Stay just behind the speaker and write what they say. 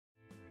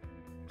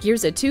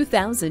Here's a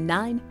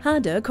 2009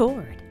 Honda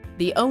Accord.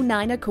 The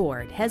 '09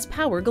 Accord has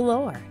power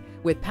galore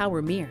with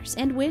power mirrors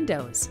and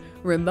windows,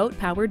 remote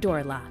power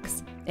door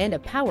locks, and a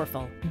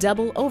powerful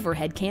double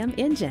overhead cam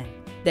engine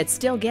that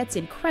still gets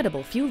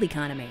incredible fuel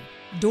economy.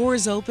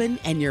 Doors open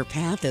and your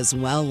path is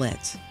well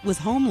lit with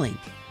HomeLink.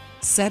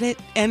 Set it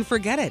and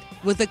forget it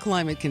with the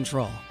climate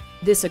control.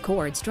 This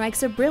Accord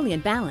strikes a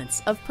brilliant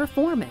balance of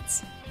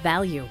performance,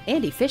 value,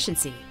 and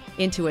efficiency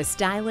into a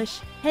stylish,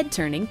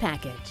 head-turning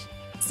package.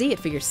 See it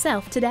for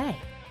yourself today.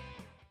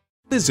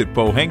 Visit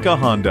Pohanka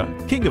Honda,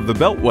 King of the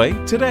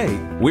Beltway, today.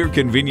 We're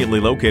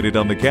conveniently located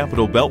on the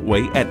Capitol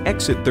Beltway at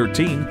Exit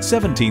 13,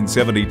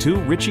 1772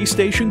 Ritchie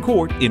Station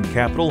Court in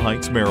Capitol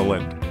Heights,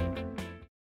 Maryland.